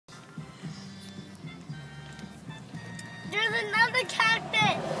There's another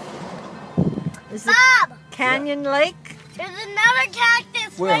cactus. Is it Bob! Canyon Lake? There's another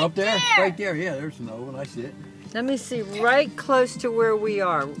cactus. Where? right Up there? there? Right there. Yeah, there's another one. I see it. Let me see, right close to where we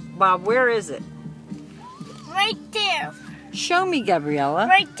are. Bob, where is it? Right there. Show me, Gabriella.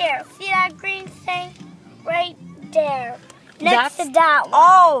 Right there. See that green thing? Right there. Next That's- to that one.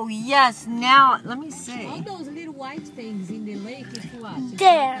 Oh, yes. Now, let me All see. those little white things in the lake is what? Is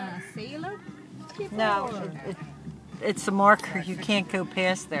There. Like a sailor? No, it's a marker. You can't go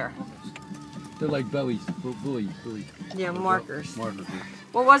past there. They're like buoys. Buoy. Yeah, markers. Markers.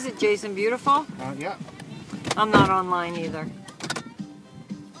 What was it, Jason? Beautiful? Yeah. I'm not online either.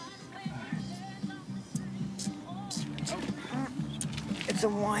 It's a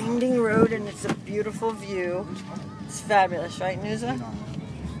winding road and it's a beautiful view. It's fabulous, right, Nusa?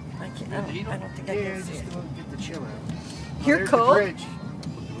 I don't think I can see it. Get the chill out. You're cold?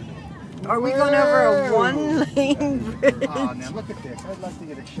 Are we going over a one-lane bridge? Oh, now look at this. I'd like to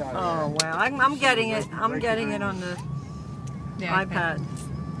get a shot of Oh, wow. I'm getting it. I'm getting it on the iPad.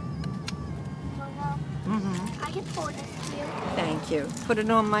 I can pour this to you. Thank you. Put it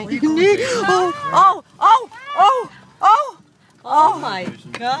on my... Where you going, Jason? Oh my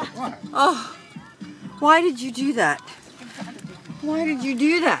God. What? Oh, why did you do that? Why did you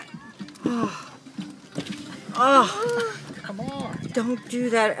do that? Oh, Come on. don't do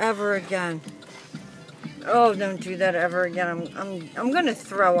that ever again. Oh, don't do that ever again. I'm gonna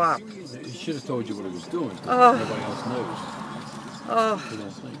throw up. He should have told you what he was doing. Oh. Nobody else knows. Oh, They don't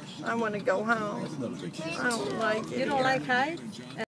think. I want to go home. That's not a big deal. I don't like it. You don't like heights?